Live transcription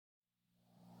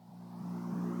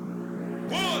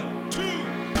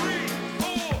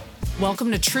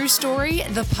Welcome to True Story,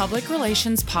 the public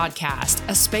relations podcast,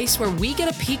 a space where we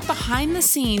get a peek behind the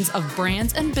scenes of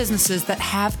brands and businesses that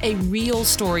have a real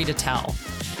story to tell.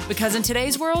 Because in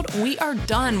today's world, we are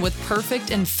done with perfect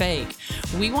and fake.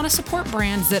 We want to support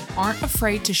brands that aren't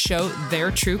afraid to show their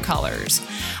true colors.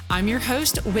 I'm your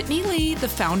host, Whitney Lee, the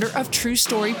founder of True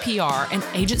Story PR, an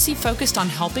agency focused on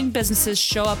helping businesses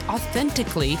show up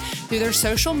authentically through their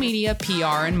social media,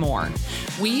 PR, and more.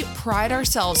 We pride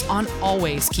ourselves on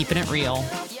always keeping it real.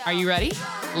 Are you ready?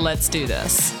 Let's do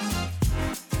this.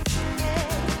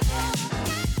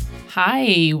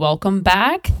 Hi, welcome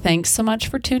back. Thanks so much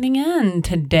for tuning in.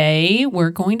 Today, we're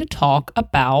going to talk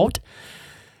about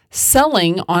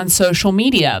selling on social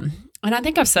media. And I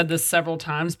think I've said this several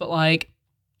times, but I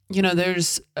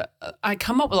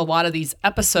come up with a lot of these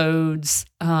episodes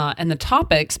and the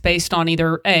topics based on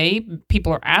either A,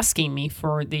 people are asking me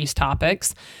for these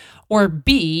topics, or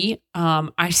B,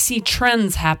 I see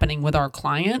trends happening with our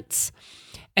clients.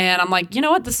 And I'm like, you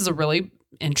know what, this is a really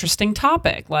interesting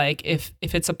topic. Like if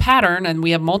it's a pattern and we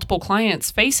have multiple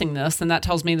clients facing this, then that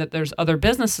tells me that there's other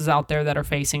businesses out there that are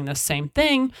facing this same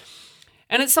thing,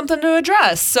 and it's something to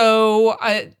address. So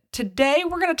today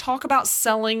we're going to talk about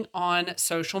selling on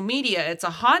social media. It's a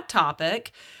hot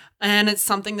topic, and it's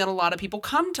something that a lot of people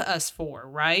come to us for,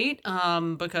 right?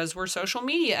 Because we're social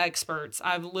media experts. So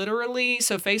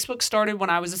Facebook started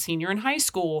when I was a senior in high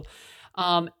school,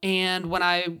 and when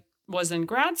I was in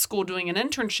grad school doing an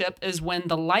internship is when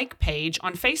the like page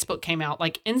on Facebook came out.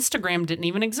 Like Instagram didn't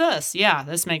even exist. Yeah,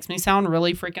 this makes me sound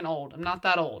really freaking old. I'm not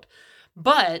that old.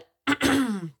 But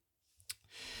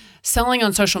selling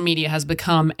on social media has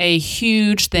become a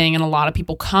huge thing, and a lot of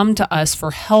people come to us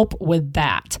for help with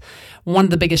that. One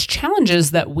of the biggest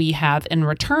challenges that we have in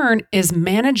return is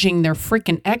managing their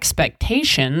freaking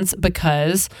expectations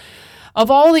because of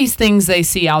all these things they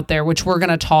see out there, which we're going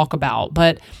to talk about.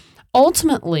 But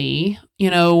ultimately,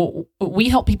 we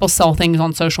help people sell things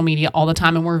on social media all the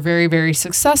time, and we're very, very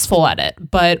successful at it.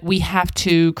 But we have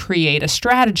to create a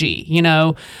strategy,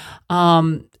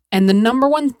 and the number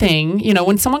one thing,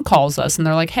 when someone calls us and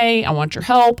they're like, hey, I want your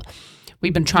help.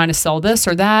 We've been trying to sell this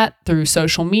or that through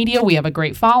social media. We have a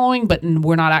great following, but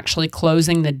we're not actually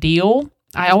closing the deal.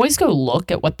 I always go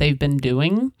look at what they've been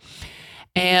doing.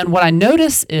 And what I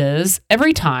notice is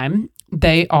every time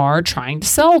they are trying to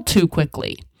sell too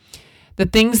quickly. The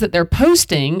things that they're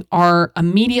posting are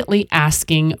immediately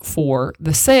asking for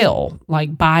the sale,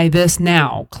 like buy this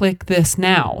now, click this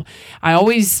now. I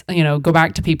always, go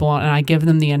back to people and I give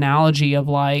them the analogy of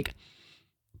like,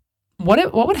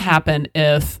 what would happen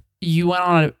if you went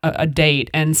on a date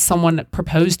and someone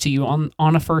proposed to you on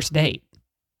a first date?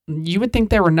 You would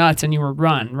think they were nuts and you were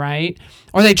run, right?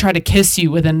 Or they try to kiss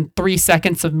you within 3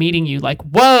 seconds of meeting you. Like,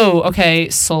 whoa, okay,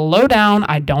 slow down.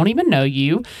 I don't even know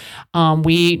you.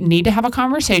 We need to have a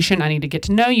conversation. I need to get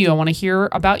to know you. I want to hear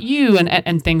about you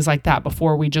and things like that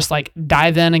before we just like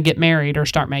dive in and get married or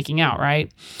start making out,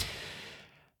 right?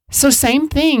 So same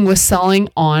thing with selling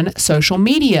on social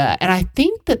media. And I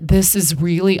think that this is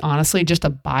really honestly just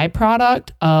a byproduct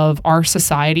of our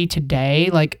society today.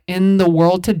 Like in the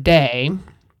world today,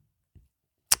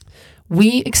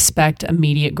 we expect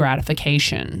immediate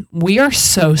gratification. We are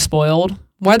so spoiled.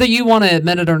 Whether you want to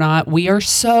admit it or not, we are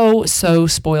so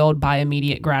spoiled by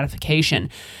immediate gratification.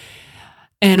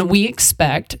 And we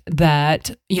expect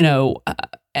that,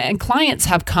 and clients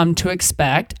have come to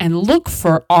expect and look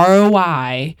for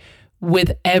ROI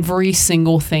with every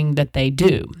single thing that they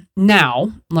do.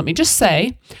 Now, let me just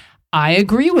say, I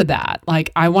agree with that.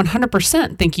 Like I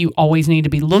 100% think you always need to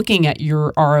be looking at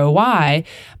your ROI,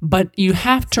 but you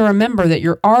have to remember that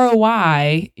your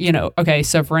ROI, okay,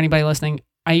 so for anybody listening,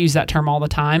 I use that term all the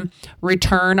time,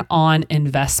 return on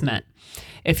investment.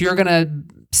 If you're going to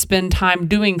spend time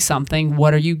doing something,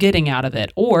 what are you getting out of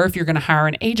it? Or if you're going to hire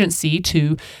an agency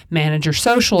to manage your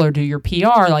social or do your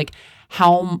PR, like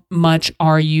how much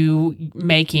are you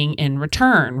making in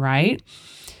return, right?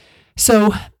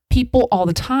 So people all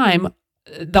the time,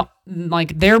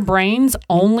 their brains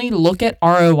only look at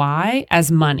ROI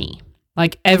as money,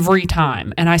 like every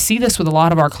time. And I see this with a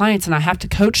lot of our clients, and I have to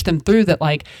coach them through that.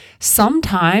 Like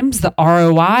sometimes the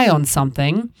ROI on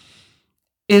something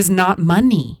is not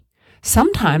money.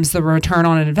 Sometimes the return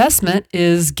on investment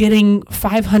is getting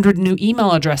 500 new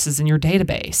email addresses in your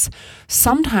database.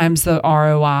 Sometimes the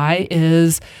ROI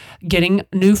is getting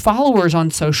new followers on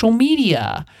social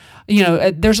media.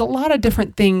 There's a lot of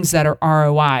different things that are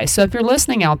ROI. So if you're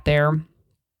listening out there,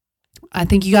 I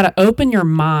think you got to open your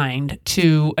mind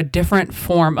to a different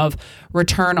form of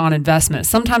return on investment.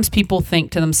 Sometimes people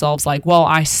think to themselves like, well,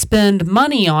 I spend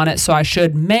money on it, so I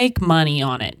should make money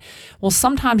on it. Well,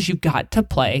 sometimes you've got to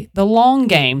play the long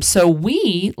game. So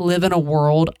we live in a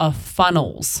world of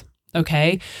funnels.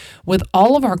 Okay. With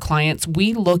all of our clients,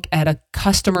 we look at a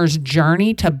customer's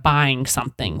journey to buying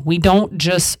something. We don't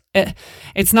just,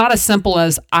 it's not as simple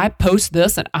as I post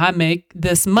this and I make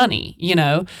this money.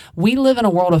 We live in a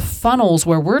world of funnels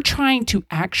where we're trying to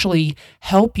actually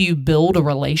help you build a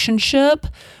relationship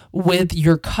with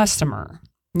your customer.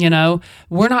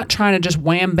 We're not trying to just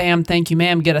wham, bam, thank you,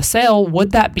 ma'am, get a sale.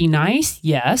 Would that be nice?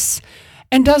 Yes.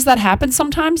 And does that happen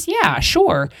sometimes? Yeah,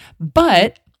 sure.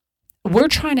 But we're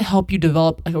trying to help you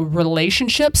develop a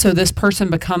relationship so this person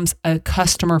becomes a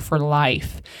customer for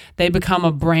life. They become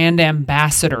a brand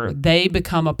ambassador. They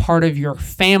become a part of your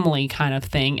family kind of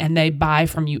thing, and they buy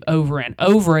from you over and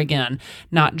over again,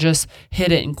 not just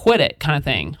hit it and quit it kind of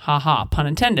thing. Ha ha, pun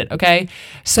intended, okay?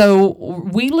 So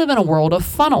we live in a world of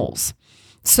funnels.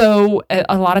 So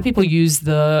a lot of people use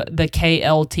the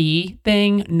KLT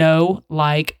thing, know,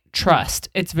 like, trust.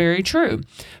 It's very true.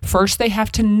 First, they have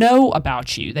to know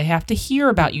about you. They have to hear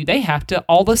about you. They have to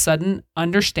all of a sudden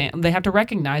understand. They have to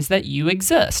recognize that you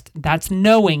exist. That's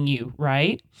knowing you,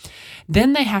 right?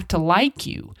 Then they have to like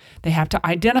you. They have to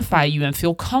identify you and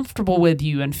feel comfortable with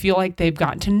you and feel like they've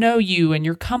gotten to know you and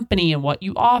your company and what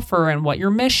you offer and what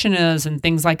your mission is and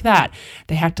things like that.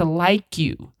 They have to like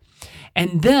you.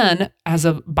 And then as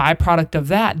a byproduct of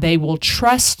that, they will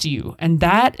trust you. And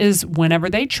that is whenever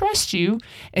they trust you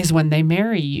is when they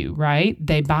marry you, right?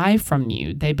 They buy from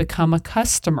you. They become a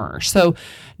customer. So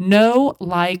know,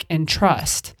 like, and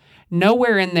trust.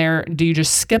 Nowhere in there do you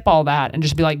just skip all that and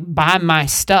just be like, buy my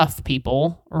stuff,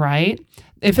 people, right?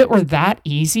 If it were that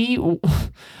easy,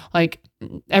 like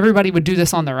everybody would do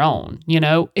this on their own.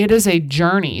 It is a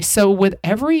journey. So with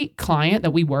every client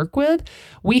that we work with,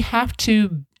 we have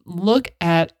to look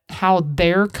at how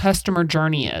their customer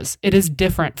journey is. It is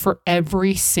different for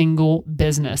every single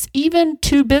business. Even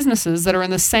two businesses that are in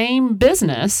the same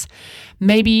business,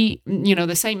 maybe,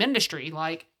 the same industry,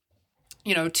 like,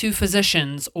 two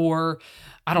physicians or,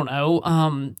 I don't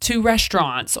know, two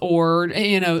restaurants or,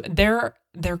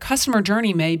 their customer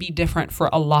journey may be different for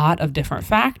a lot of different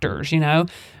factors,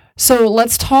 So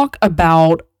let's talk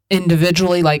about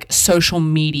individually, like social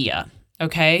media,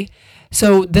 okay?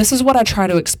 So this is what I try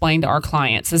to explain to our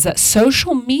clients is that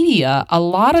social media a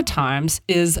lot of times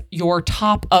is your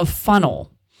top of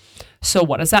funnel. So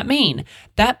what does that mean?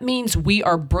 That means we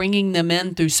are bringing them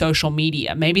in through social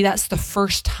media. Maybe that's the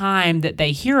first time that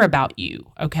they hear about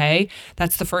you, okay?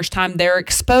 That's the first time they're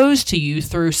exposed to you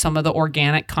through some of the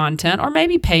organic content or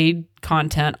maybe paid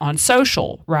content on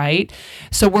social, right?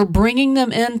 So we're bringing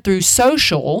them in through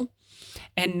social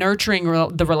and nurturing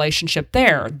the relationship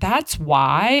there. That's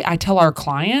why I tell our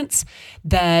clients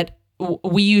that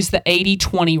we use the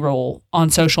 80-20 rule on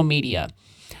social media.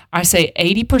 I say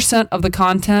 80% of the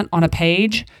content on a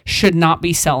page should not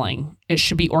be selling. It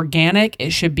should be organic.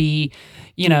 It should be,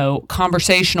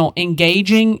 conversational,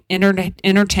 engaging,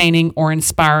 entertaining, or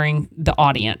inspiring the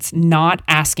audience, not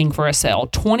asking for a sale.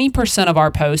 20% of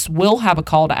our posts will have a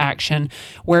call to action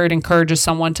where it encourages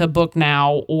someone to book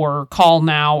now or call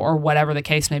now or whatever the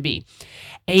case may be.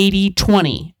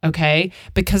 80-20, okay?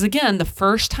 Because again, the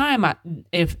first time,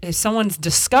 if someone's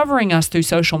discovering us through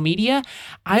social media,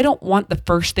 I don't want the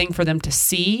first thing for them to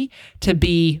see to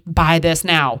be buy this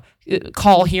now,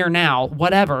 call here now,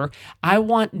 whatever. I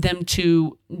want them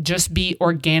to just be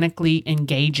organically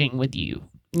engaging with you,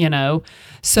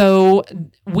 So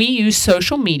we use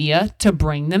social media to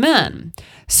bring them in.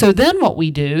 So then what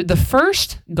we do, the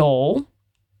first goal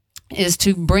is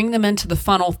to bring them into the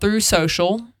funnel through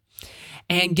social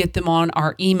and get them on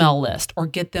our email list or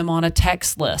get them on a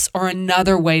text list or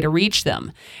another way to reach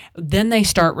them. Then they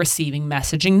start receiving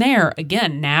messaging there.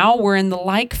 Again, now we're in the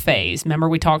like phase. Remember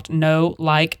we talked know,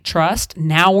 like, trust.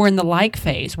 Now we're in the like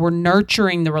phase. We're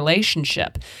nurturing the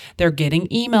relationship. They're getting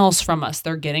emails from us.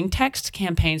 They're getting text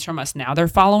campaigns from us. Now they're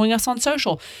following us on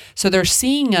social. So they're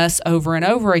seeing us over and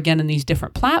over again in these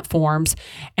different platforms.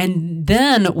 And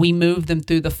then we move them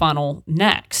through the funnel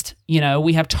next.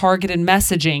 We have targeted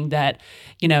messaging that,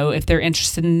 if they're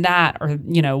interested in that or,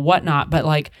 whatnot. But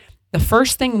like the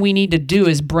first thing we need to do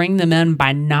is bring them in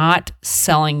by not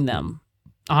selling them.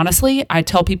 Honestly, I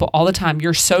tell people all the time,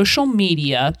 your social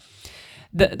media,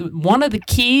 one of the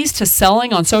keys to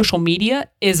selling on social media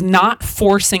is not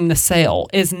forcing the sale,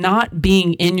 is not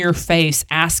being in your face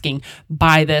asking,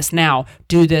 buy this now,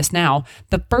 do this now.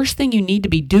 The first thing you need to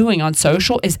be doing on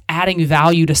social is adding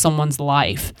value to someone's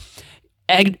life.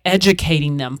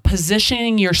 educating them,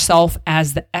 positioning yourself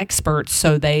as the expert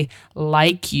so they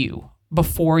like you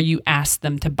before you ask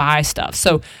them to buy stuff.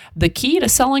 So the key to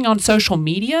selling on social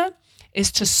media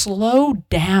is to slow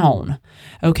down,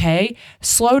 okay?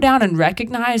 Slow down and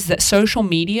recognize that social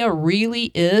media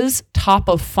really is top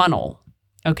of funnel,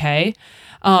 okay?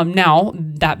 Now,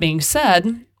 that being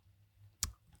said,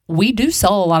 we do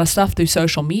sell a lot of stuff through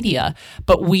social media,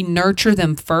 but we nurture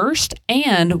them first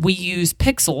and we use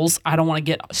pixels. I don't want to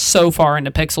get so far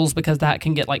into pixels because that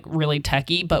can get like really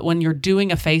techy, but when you're doing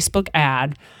a Facebook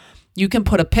ad, you can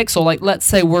put a pixel, like let's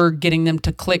say we're getting them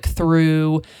to click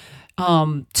through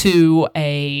to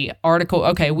a article.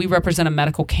 Okay, we represent a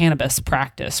medical cannabis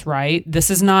practice, right? This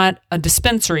is not a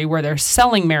dispensary where they're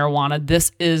selling marijuana.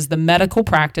 This is the medical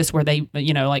practice where they,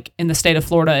 like in the state of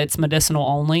Florida, it's medicinal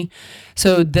only.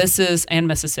 So this is, and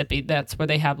Mississippi, that's where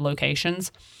they have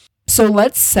locations. So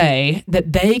let's say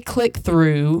that they click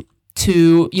through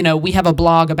to, we have a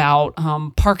blog about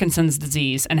Parkinson's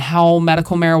disease and how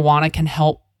medical marijuana can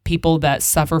help people that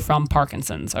suffer from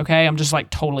Parkinson's. Okay. I'm just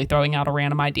like totally throwing out a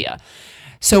random idea.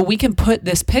 So we can put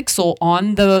this pixel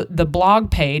on the blog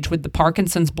page with the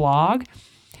Parkinson's blog.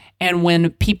 And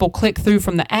when people click through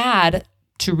from the ad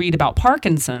to read about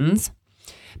Parkinson's,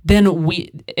 then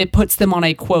it puts them on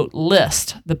a quote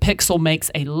list. The pixel makes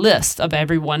a list of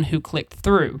everyone who clicked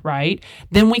through, right?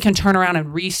 Then we can turn around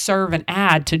and reserve an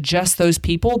ad to just those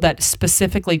people that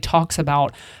specifically talks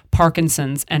about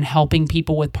Parkinson's and helping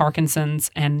people with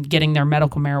Parkinson's and getting their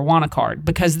medical marijuana card.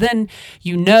 Because then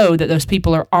you know that those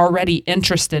people are already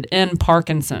interested in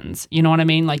Parkinson's. You know what I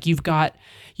mean? Like you've got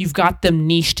them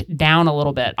niched down a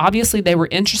little bit. Obviously, they were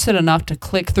interested enough to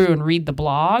click through and read the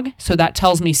blog. So that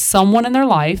tells me someone in their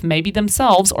life, maybe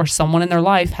themselves or someone in their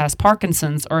life has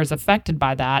Parkinson's or is affected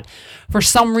by that. For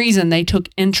some reason, they took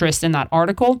interest in that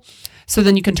article. So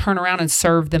then you can turn around and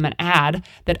serve them an ad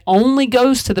that only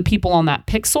goes to the people on that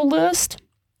pixel list.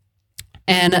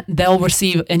 And they'll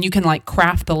receive, and you can like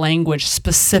craft the language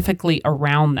specifically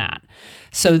around that.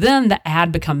 So then the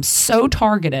ad becomes so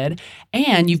targeted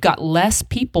and you've got less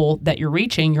people that you're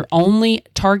reaching. You're only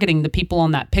targeting the people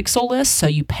on that pixel list. So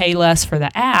you pay less for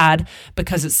the ad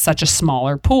because it's such a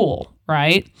smaller pool,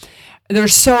 right?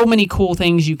 There's so many cool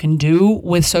things you can do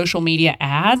with social media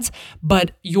ads,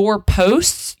 but your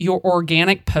posts, your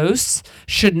organic posts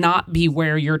should not be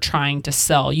where you're trying to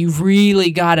sell. You've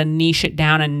really got to niche it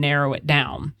down and narrow it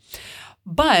down.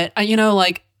 But,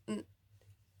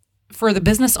 for the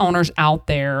business owners out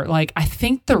there, I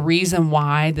think the reason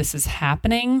why this is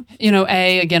happening,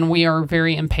 again, we are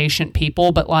very impatient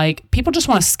people, but people just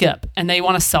want to skip and they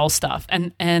want to sell stuff.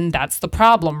 And that's the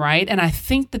problem, right? And I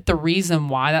think that the reason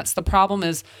why that's the problem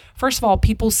is, first of all,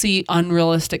 people see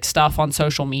unrealistic stuff on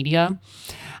social media.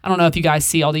 I don't know if you guys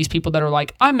see all these people that are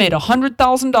like, I made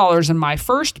 $100,000 in my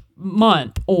first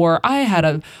month, or I had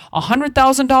a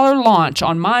 $100,000 launch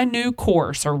on my new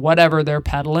course, or whatever they're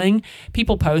peddling.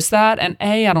 People post that, and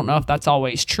A, I don't know if that's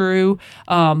always true,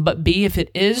 but B, if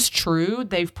it is true,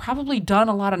 they've probably done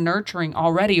a lot of nurturing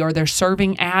already, or they're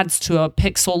serving ads to a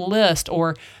pixel list,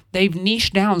 or they've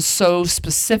niched down so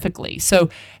specifically. So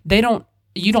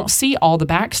you don't see all the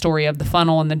backstory of the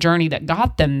funnel and the journey that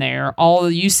got them there.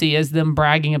 All you see is them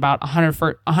bragging about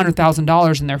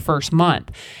 $100,000 in their first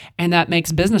month. And that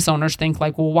makes business owners think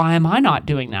well, why am I not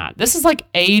doing that? This is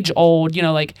age old,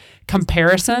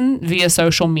 comparison via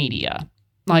social media.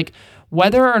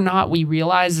 Whether or not we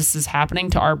realize this is happening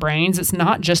to our brains, it's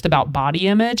not just about body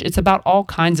image. It's about all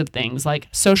kinds of things.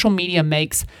 Social media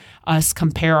makes us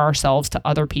compare ourselves to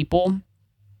other people,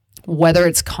 whether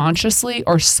it's consciously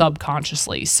or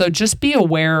subconsciously. So just be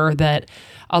aware that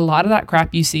a lot of that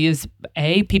crap you see is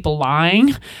A, people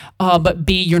lying, but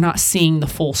B, you're not seeing the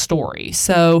full story.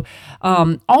 So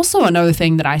also another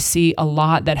thing that I see a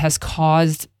lot that has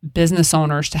caused business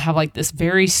owners to have this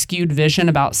very skewed vision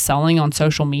about selling on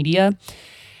social media,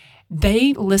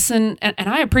 they listen, and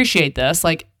I appreciate this,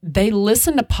 they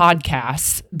listen to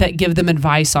podcasts that give them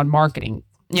advice on marketing.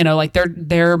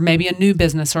 They're maybe a new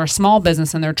business or a small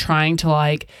business and they're trying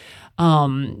to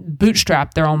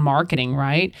bootstrap their own marketing,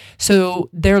 right? So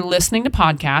they're listening to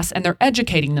podcasts and they're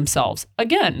educating themselves.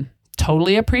 Again,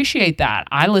 totally appreciate that.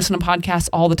 I listen to podcasts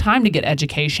all the time to get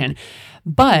education,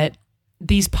 but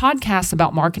these podcasts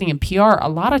about marketing and PR a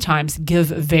lot of times give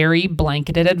very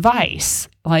blanketed advice.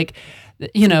 And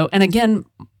again,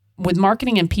 with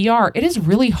marketing and PR, it is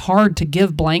really hard to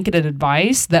give blanketed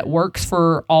advice that works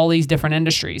for all these different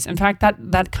industries. In fact,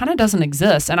 that kind of doesn't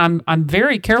exist. And I'm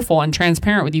very careful and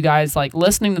transparent with you guys,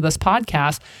 listening to this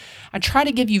podcast. I try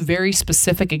to give you very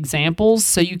specific examples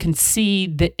so you can see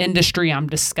the industry I'm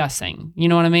discussing. You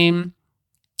know what I mean?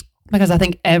 because I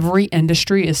think every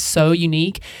industry is so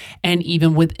unique. And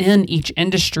even within each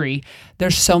industry,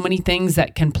 there's so many things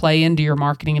that can play into your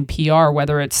marketing and PR,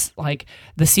 whether it's like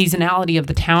the seasonality of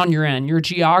the town you're in, your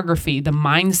geography, the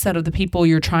mindset of the people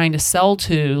you're trying to sell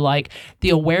to, like the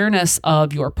awareness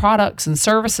of your products and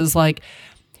services. Like,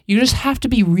 you just have to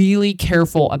be really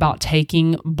careful about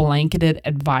taking blanketed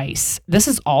advice. This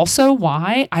is also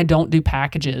why I don't do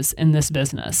packages in this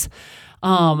business.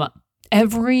 I've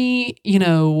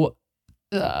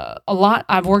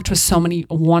worked with so many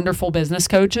wonderful business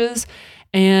coaches,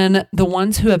 and the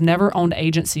ones who have never owned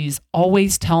agencies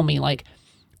always tell me, like,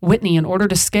 Whitney, in order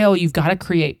to scale, you've got to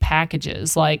create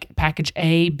packages like package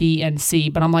A, B, and C.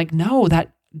 But I'm like, no,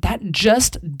 that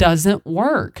just doesn't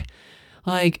work.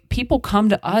 Like, people come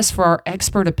to us for our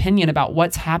expert opinion about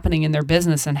what's happening in their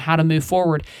business and how to move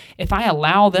forward. If I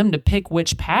allow them to pick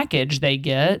which package they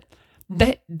get,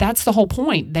 that's the whole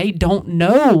point. They don't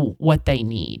know what they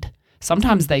need.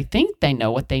 Sometimes they think they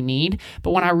know what they need,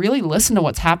 but when I really listen to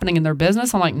what's happening in their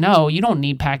business, I'm like, no, you don't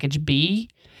need package B.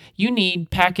 You need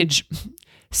package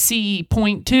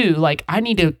C.2. Like, I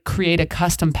need to create a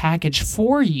custom package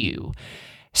for you.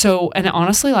 So, and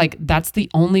honestly, like, that's the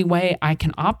only way I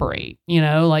can operate,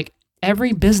 like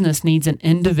every business needs an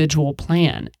individual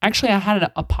plan. Actually, I had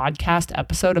a podcast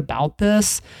episode about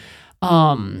this.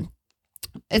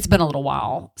 It's been a little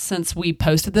while since we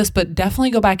posted this, but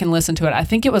definitely go back and listen to it. I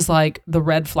think it was like the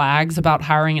red flags about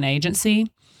hiring an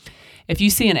agency. If you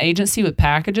see an agency with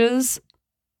packages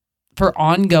for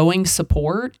ongoing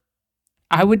support,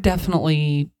 I would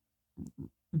definitely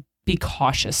be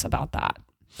cautious about that.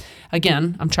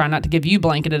 Again, I'm trying not to give you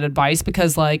blanketed advice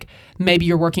because, like, maybe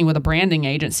you're working with a branding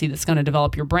agency that's going to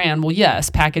develop your brand. Well, yes,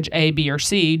 package A, B, or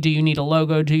C. Do you need a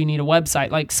logo? Do you need a website?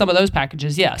 Like, some of those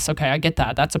packages, yes. Okay, I get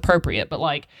that. That's appropriate. But,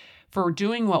 like, for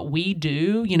doing what we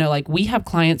do, like, we have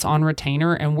clients on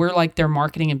retainer and we're like their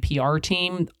marketing and PR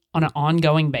team on an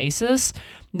ongoing basis.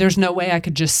 There's no way I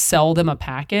could just sell them a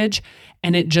package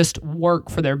and it just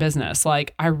work for their business.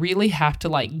 Like, I really have to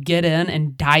like get in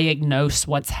and diagnose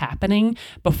what's happening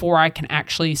before I can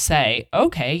actually say,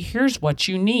 okay, here's what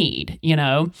you need,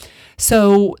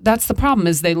 So that's the problem,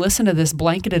 is they listen to this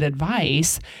blanketed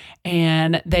advice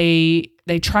and they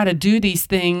try to do these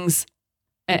things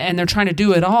and they're trying to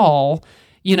do it all,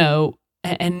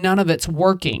 and none of it's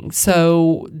working.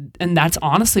 So, and that's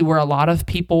honestly where a lot of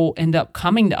people end up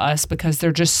coming to us, because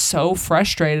they're just so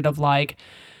frustrated of like,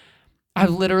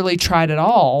 I've literally tried it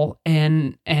all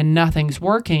and nothing's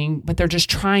working, but they're just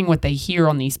trying what they hear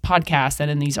on these podcasts and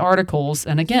in these articles.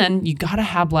 And again, you got to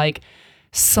have like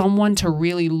someone to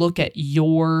really look at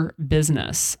your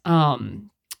business.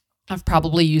 I've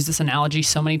probably used this analogy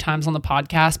so many times on the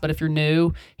podcast, but if you're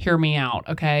new, hear me out.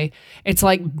 Okay. It's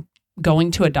like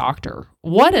going to a doctor.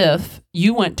 What if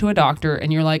you went to a doctor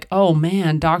and you're like, oh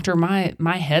man, doctor,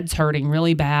 my head's hurting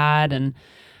really bad and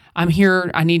I'm here,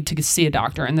 I need to see a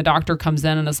doctor. And the doctor comes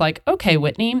in and is like, okay,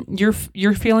 Whitney,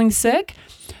 you're feeling sick.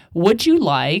 Would you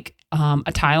like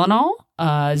a Tylenol,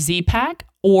 a Z-Pak,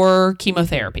 or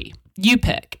chemotherapy? You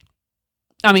pick.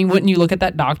 I mean, wouldn't you look at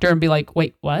that doctor and be like,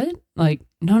 wait, what? Like,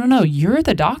 no, you're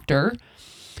the doctor.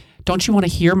 Don't you want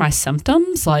to hear my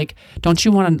symptoms? Like, don't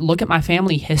you want to look at my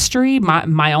family history,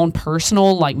 my own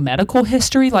personal, like, medical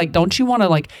history? Like, don't you want to,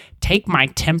 like, take my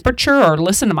temperature or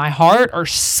listen to my heart or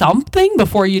something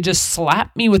before you just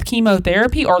slap me with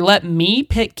chemotherapy or let me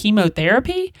pick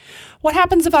chemotherapy? What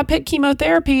happens if I pick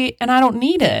chemotherapy and I don't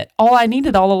need it? All I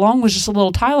needed all along was just a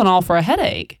little Tylenol for a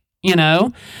headache,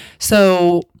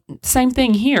 So same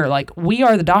thing here. Like, we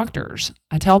are the doctors.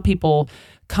 I tell people,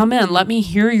 come in, let me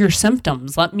hear your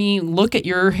symptoms. Let me look at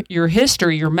your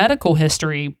history, your medical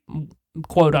history,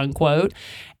 quote unquote,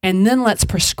 and then let's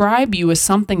prescribe you as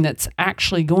something that's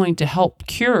actually going to help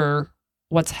cure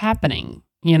what's happening,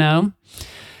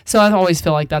 So I always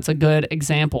feel like that's a good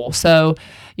example. So,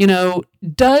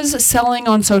 does selling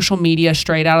on social media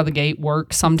straight out of the gate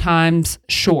work sometimes?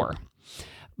 Sure.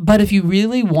 But if you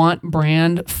really want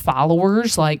brand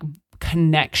followers, like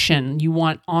connection, you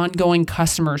want ongoing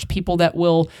customers, people that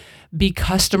will be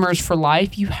customers for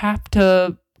life, you have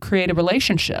to create a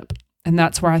relationship. And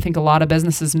that's where I think a lot of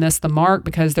businesses miss the mark,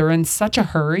 because they're in such a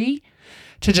hurry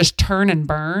to just turn and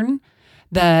burn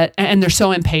and they're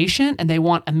so impatient and they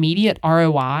want immediate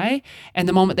ROI. And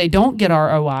the moment they don't get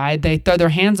ROI, they throw their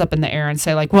hands up in the air and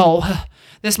say like, well,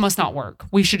 this must not work.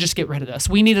 We should just get rid of this.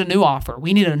 We need a new offer.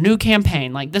 We need a new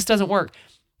campaign. Like, this doesn't work.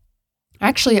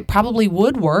 Actually, it probably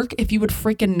would work if you would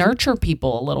freaking nurture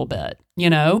people a little bit,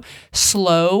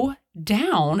 slow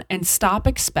down and stop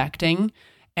expecting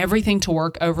everything to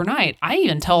work overnight. I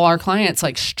even tell our clients,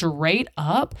 like, straight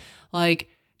up, like,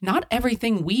 not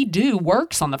everything we do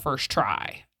works on the first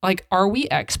try. Like, are we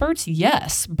experts?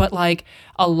 Yes. But like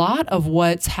a lot of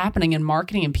what's happening in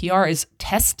marketing and PR is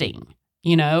testing,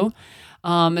 you know?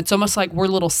 It's almost like we're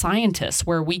little scientists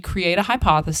where we create a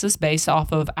hypothesis based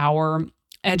off of our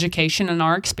education and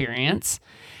our experience.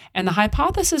 And the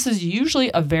hypothesis is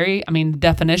usually the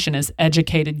definition is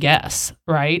educated guess,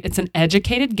 right? It's an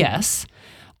educated guess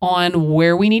on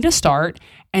where we need to start.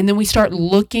 And then we start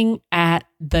looking at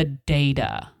the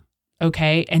data,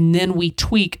 okay? And then we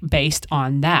tweak based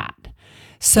on that.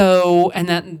 So, and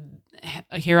then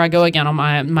here I go again on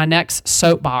my next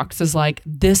soapbox is like,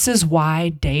 this is why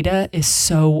data is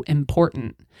so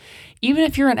important. Even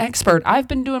if you're an expert, I've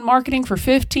been doing marketing for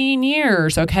 15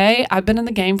 years, okay? I've been in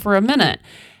the game for a minute.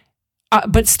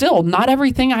 But still, not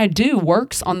everything I do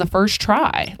works on the first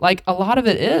try. Like a lot of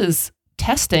it is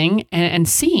testing and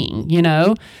seeing, you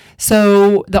know?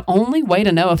 So the only way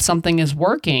to know if something is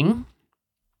working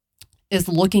is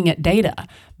looking at data.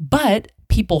 But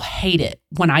people hate it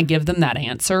when I give them that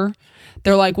answer.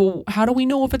 They're like, well, how do we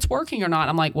know if it's working or not?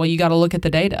 I'm like, well, you got to look at the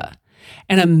data.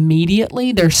 And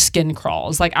immediately their skin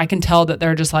crawls. Like I can tell that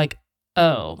they're just like,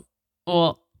 oh,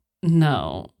 well,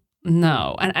 no.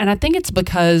 And I think it's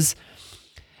because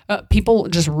people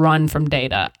just run from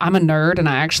data. I'm a nerd and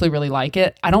I actually really like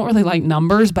it. I don't really like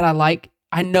numbers, but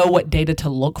I know what data to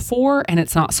look for and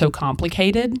it's not so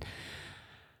complicated.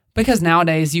 Because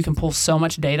nowadays you can pull so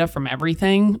much data from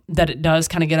everything that it does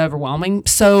kind of get overwhelming.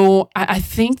 So I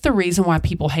think the reason why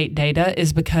people hate data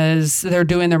is because they're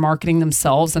doing their marketing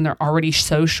themselves and they're already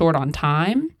so short on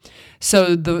time.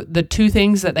 So the two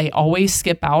things that they always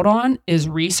skip out on is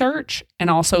research and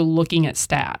also looking at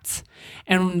stats.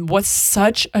 And what's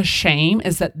such a shame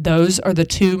is that those are the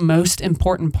two most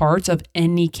important parts of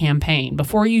any campaign.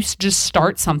 Before you just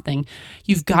start something,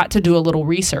 you've got to do a little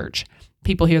research.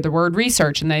 People hear the word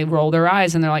research and they roll their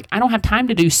eyes and they're like, I don't have time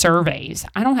to do surveys.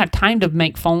 I don't have time to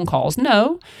make phone calls.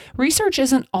 No, research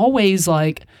isn't always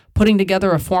like putting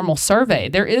together a formal survey.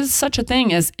 There is such a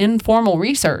thing as informal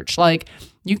research. Like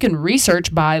you can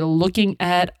research by looking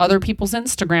at other people's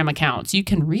Instagram accounts. You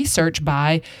can research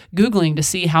by Googling to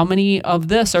see how many of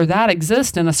this or that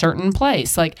exist in a certain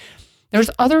place. Like there's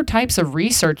other types of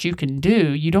research you can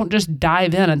do. You don't just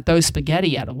dive in and throw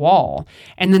spaghetti at a wall.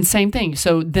 And then same thing.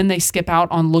 So then they skip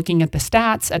out on looking at the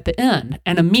stats at the end.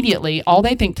 And immediately all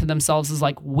they think to themselves is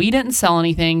like, we didn't sell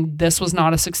anything. This was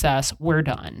not a success. We're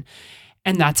done.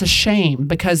 And that's a shame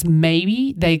because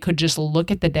maybe they could just look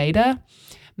at the data,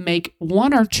 make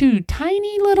one or two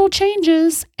tiny little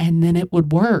changes, and then it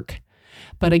would work.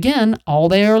 But again, all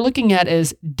they are looking at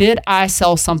is, did I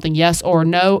sell something? Yes or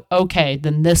no? Okay,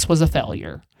 then this was a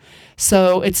failure.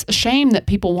 So it's a shame that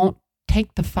people won't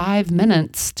take the 5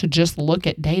 minutes to just look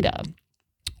at data.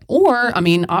 Or,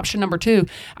 option number two,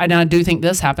 I do think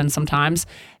this happens sometimes.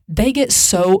 They get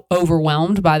so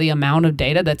overwhelmed by the amount of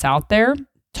data that's out there.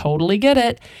 Totally get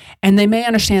it. And they may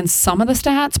understand some of the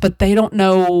stats, but they don't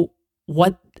know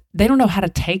how to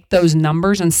take those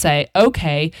numbers and say,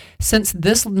 okay, since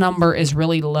this number is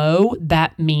really low,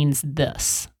 that means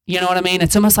this. You know what I mean?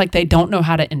 It's almost like they don't know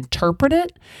how to interpret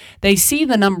it. They see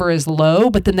the number is low,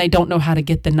 but then they don't know how to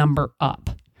get the number up.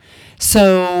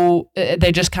 So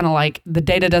they just kind of like the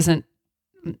data doesn't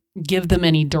give them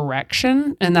any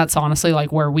direction. And that's honestly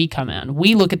like where we come in.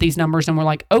 We look at these numbers and we're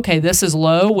like, okay, this is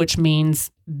low, which means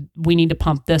we need to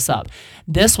pump this up.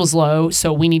 This was low,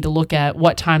 so we need to look at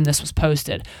what time this was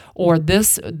posted. Or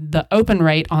the open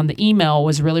rate on the email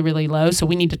was really, really low, so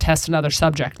we need to test another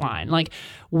subject line. Like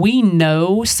we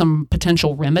know some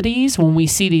potential remedies when we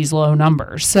see these low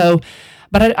numbers. So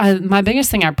but my biggest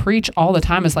thing I preach all the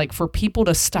time is like for people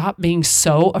to stop being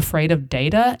so afraid of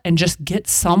data and just get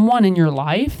someone in your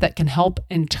life that can help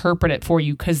interpret it for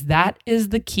you, because that is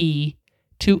the key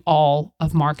to all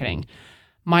of marketing.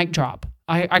 Mic drop.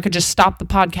 I could just stop the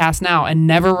podcast now and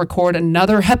never record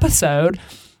another episode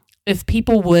if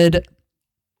people would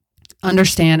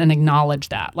understand and acknowledge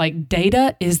that. Like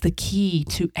data is the key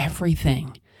to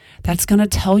everything. That's going to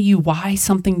tell you why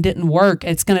something didn't work.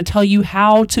 It's going to tell you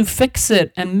how to fix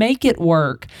it and make it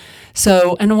work.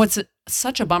 So, and what's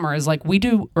such a bummer is like we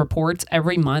do reports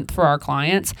every month for our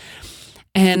clients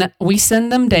and we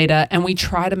send them data and we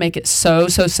try to make it so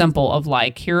simple of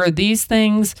like, here are these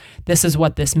things. This is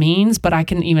what this means. But I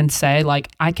can even say like,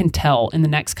 I can tell in the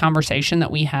next conversation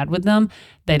that we had with them,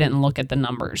 they didn't look at the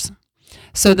numbers.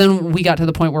 So then we got to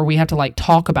the point where we have to like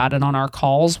talk about it on our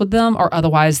calls with them, or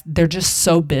otherwise they're just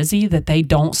so busy that they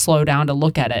don't slow down to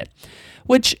look at it,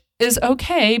 which is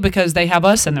okay because they have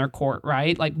us in their court,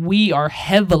 right? Like we are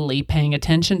heavily paying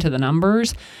attention to the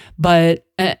numbers,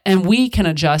 and we can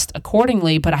adjust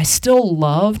accordingly, but I still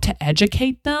love to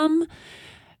educate them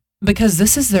because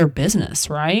this is their business,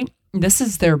 right? This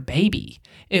is their baby.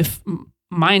 If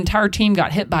my entire team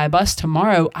got hit by a bus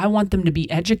tomorrow, I want them to be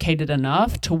educated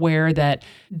enough to where that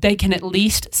they can at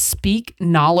least speak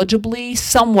knowledgeably,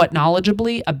 somewhat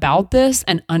knowledgeably about this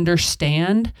and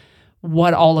understand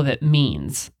what all of it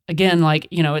means. Again, like,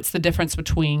 it's the difference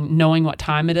between knowing what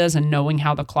time it is and knowing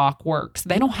how the clock works.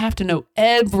 They don't have to know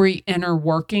every inner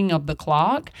working of the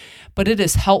clock, but it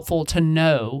is helpful to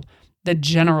know the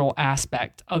general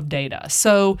aspect of data.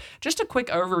 So just a quick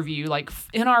overview, like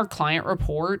in our client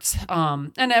reports,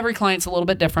 and every client's a little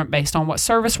bit different based on what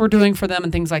service we're doing for them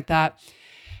and things like that.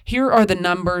 Here are the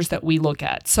numbers that we look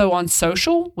at. So on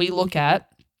social, we look at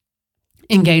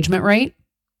engagement rate,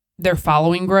 their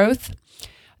following growth,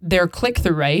 their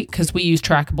click-through rate, because we use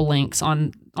trackable links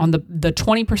on the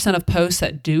 20% of posts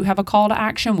that do have a call to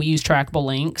action. We use trackable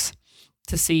links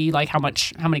to see like how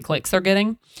many clicks they're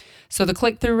getting. So the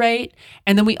click-through rate,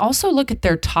 and then we also look at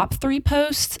their top 3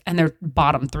 posts and their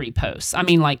bottom 3 posts. I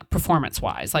mean, like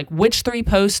performance-wise, like which 3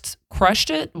 posts crushed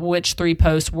it, which 3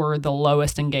 posts were the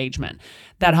lowest engagement.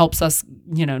 That helps us,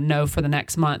 know for the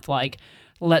next month, like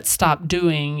let's stop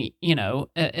doing,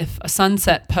 if a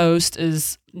sunset post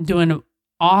is doing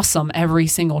awesome every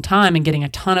single time and getting a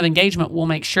ton of engagement, we'll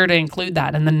make sure to include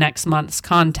that in the next month's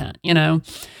content,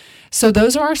 So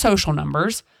those are our social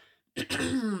numbers.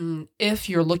 If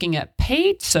you're looking at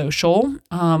paid social,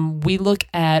 we look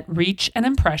at reach and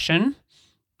impression.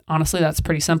 Honestly, that's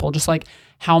pretty simple. Just like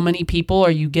how many people are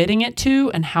you getting it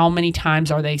to and how many times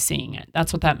are they seeing it?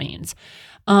 That's what that means.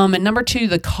 And number 2,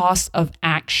 the cost of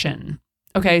action.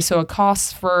 Okay, so a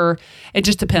cost it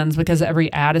just depends because every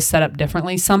ad is set up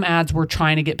differently. Some ads we're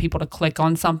trying to get people to click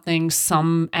on something.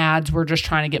 Some ads we're just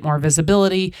trying to get more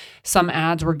visibility. Some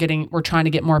ads we're trying to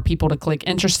get more people to click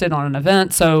interested on an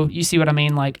event. So you see what I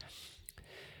mean? Like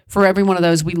for every one of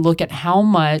those, we look at how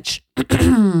much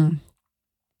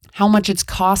it's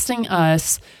costing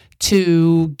us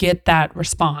to get that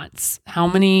response. How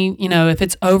many, if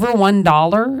it's over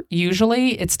 $1,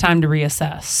 usually it's time to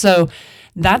reassess. So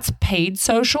that's paid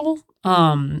social.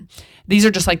 These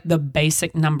are just like the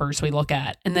basic numbers we look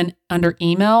at. And then under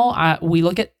email, we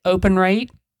look at open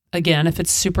rate. Again, if it's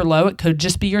super low, it could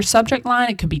just be your subject line.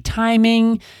 It could be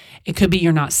timing. It could be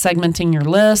you're not segmenting your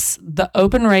lists. The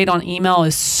open rate on email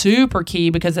is super key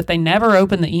because if they never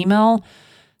open the email,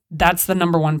 that's the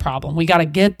number one problem. We got to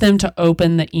get them to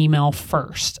open the email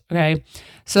first. Okay.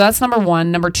 So that's number 1.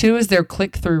 Number 2 is their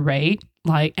click-through rate.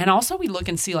 And also we look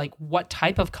and see like what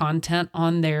type of content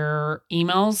on their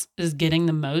emails is getting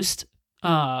the most,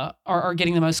 are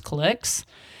getting the most clicks.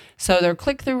 So their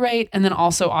click-through rate, and then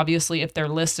also obviously if their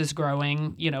list is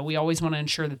growing, we always want to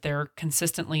ensure that they're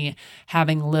consistently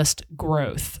having list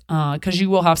growth, because you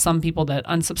will have some people that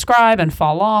unsubscribe and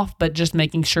fall off, but just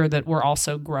making sure that we're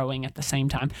also growing at the same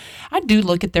time. I do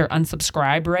look at their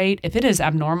unsubscribe rate. If it is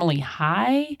abnormally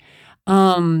high,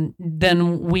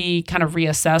 then we kind of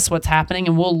reassess what's happening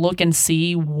and we'll look and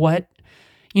see what,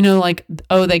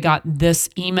 they got this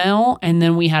email and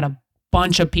then we had a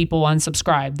bunch of people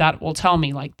unsubscribe. That will tell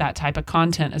me like that type of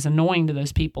content is annoying to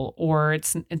those people or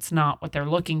it's not what they're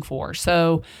looking for.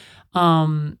 So,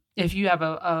 if you have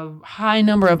a high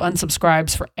number of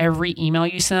unsubscribes for every email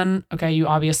you send, okay, you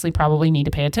obviously probably need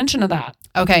to pay attention to that.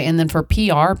 Okay. And then for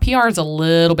PR is a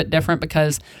little bit different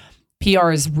because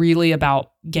PR is really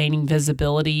about gaining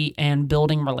visibility and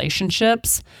building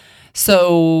relationships.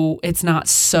 So it's not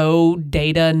so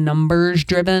data numbers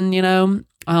driven,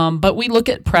 but we look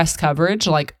at press coverage,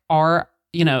 like are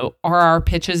our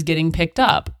pitches getting picked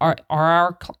up? Are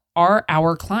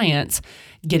our clients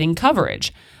getting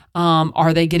coverage?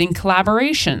 Are they getting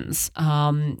collaborations?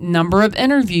 Number of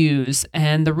interviews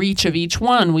and the reach of each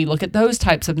one. We look at those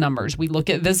types of numbers. We look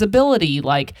at visibility,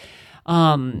 like,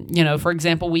 for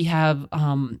example, we have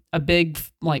a big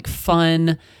like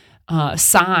fun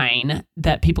sign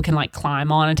that people can like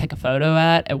climb on and take a photo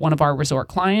at one of our resort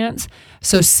clients.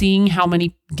 So seeing how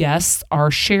many guests are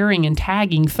sharing and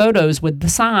tagging photos with the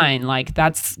sign, like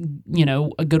that's,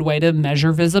 a good way to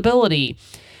measure visibility.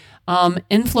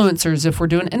 Influencers, if we're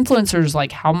doing influencers,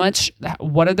 like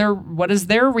what does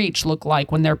their reach look like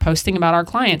when they're posting about our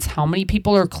clients? How many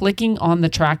people are clicking on the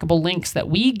trackable links that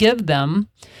we give them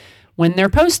when they're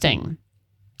posting?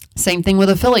 Same thing with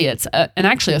affiliates. And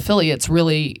actually affiliates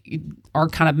really are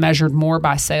kind of measured more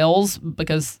by sales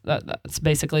because that's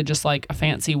basically just like a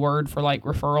fancy word for like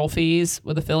referral fees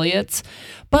with affiliates.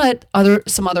 But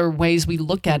some other ways we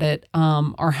look at it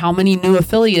are how many new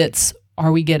affiliates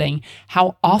are we getting?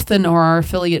 How often are our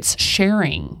affiliates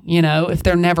sharing? If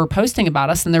they're never posting about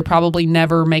us, then they're probably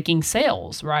never making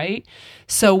sales, right?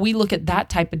 So we look at that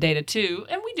type of data too.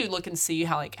 And we do look and see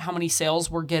how many sales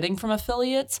we're getting from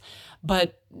affiliates,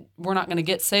 but we're not going to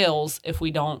get sales if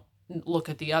we don't look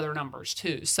at the other numbers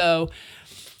too. So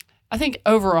I think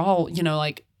overall,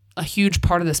 a huge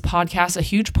part of this podcast, a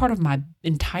huge part of my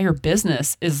entire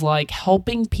business is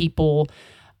helping people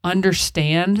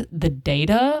understand the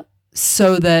data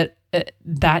so that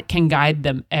that can guide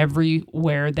them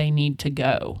everywhere they need to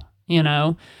go,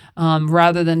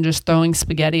 rather than just throwing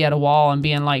spaghetti at a wall and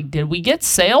being like, did we get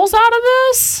sales out of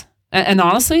this? And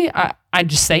honestly, I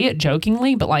just say it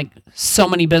jokingly, but so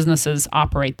many businesses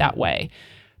operate that way.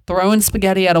 Throwing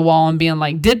spaghetti at a wall and being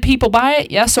like, did people buy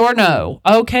it? Yes or no?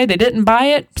 Okay, they didn't buy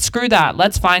it. Screw that.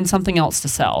 Let's find something else to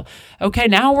sell. Okay,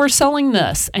 now we're selling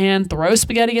this and throw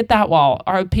spaghetti at that wall.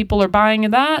 People are buying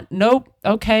that? Nope.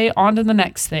 Okay, on to the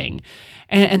next thing.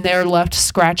 And they're left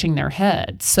scratching their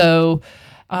head. So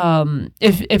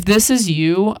if this is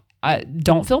you,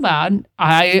 don't feel bad.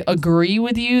 I agree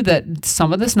with you that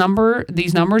some of these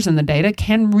numbers and the data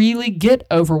can really get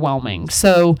overwhelming.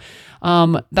 So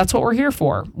that's what we're here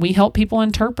for. We help people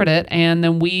interpret it, and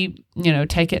then we,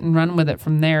 take it and run with it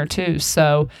from there too.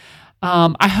 So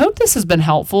I hope this has been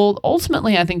helpful.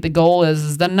 Ultimately, I think the goal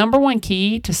is the number one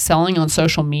key to selling on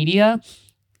social media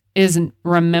is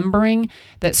remembering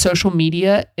that social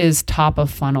media is top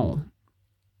of funnel.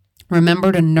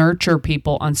 Remember to nurture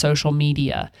people on social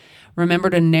media. Remember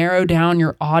to narrow down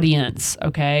your audience,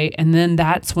 okay? And then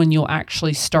that's when you'll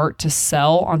actually start to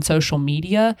sell on social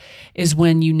media, is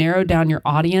when you narrow down your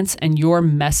audience and your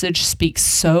message speaks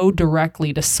so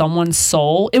directly to someone's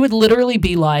soul. It would literally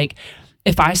be like,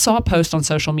 if I saw a post on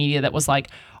social media that was like,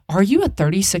 are you a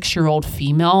 36-year-old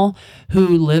female who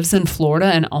lives in Florida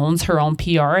and owns her own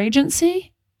PR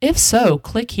agency? If so,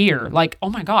 click here. Oh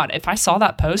my God, if I saw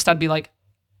that post, I'd be like,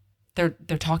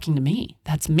 they're talking to me.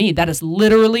 That's me. That is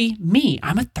literally me.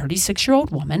 I'm a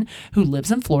 36-year-old woman who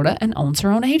lives in Florida and owns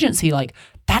her own agency.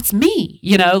 That's me,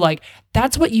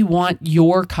 that's what you want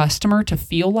your customer to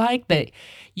feel like, that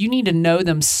you need to know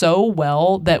them so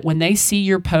well that when they see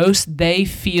your post, they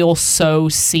feel so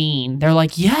seen. They're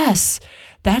like, yes,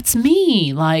 that's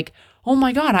me. Oh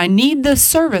my God, I need this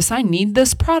service. I need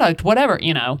this product, whatever,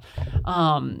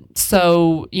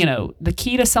 So, the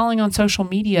key to selling on social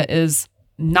media is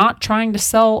not trying to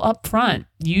sell up front,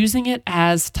 using it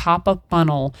as top of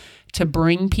funnel to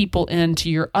bring people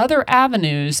into your other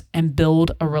avenues and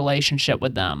build a relationship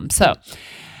with them. So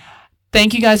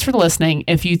thank you guys for listening.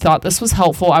 If you thought this was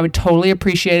helpful, I would totally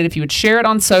appreciate it if you would share it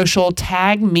on social,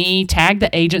 tag me, tag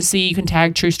the agency. You can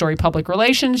tag True Story Public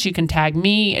Relations. You can tag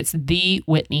me. It's The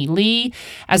Whitney Lee.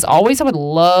 As always, I would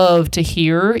love to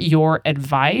hear your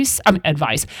advice.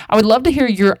 I would love to hear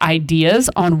your ideas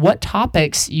on what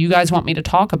topics you guys want me to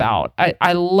talk about.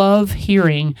 I love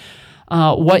hearing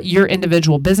what your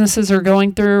individual businesses are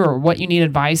going through or what you need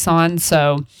advice on.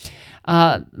 So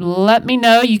let me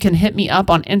know. You can hit me up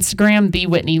on Instagram, The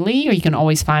Whitney Lee, or you can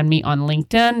always find me on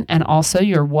LinkedIn. And also,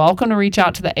 you're welcome to reach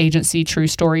out to the agency True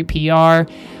Story PR.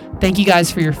 Thank you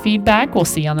guys for your feedback. We'll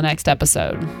see you on the next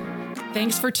episode.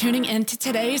 Thanks for tuning in to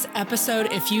today's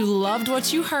episode. If you loved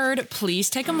what you heard, please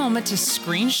take a moment to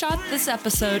screenshot this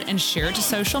episode and share it to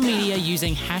social media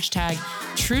using hashtag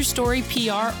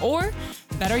TrueStoryPR, or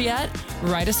better yet,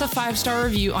 write us a 5-star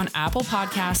review on Apple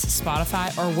Podcasts, Spotify,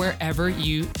 or wherever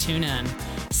you tune in.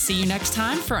 See you next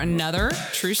time for another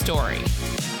True Story.